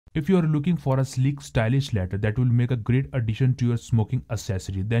If you are looking for a sleek, stylish lighter that will make a great addition to your smoking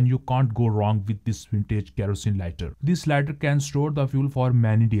accessory, then you can't go wrong with this vintage kerosene lighter. This lighter can store the fuel for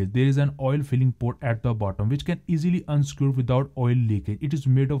many days. There is an oil filling port at the bottom which can easily unscrew without oil leakage. It is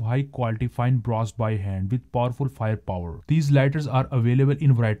made of high quality fine brass by hand with powerful firepower. These lighters are available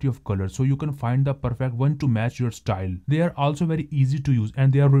in variety of colors, so you can find the perfect one to match your style. They are also very easy to use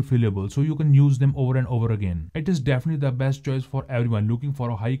and they are refillable, so you can use them over and over again. It is definitely the best choice for everyone looking for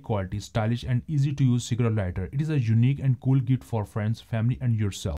a high quality, stylish and easy to use cigarette lighter. It is a unique and cool gift for friends, family and yourself.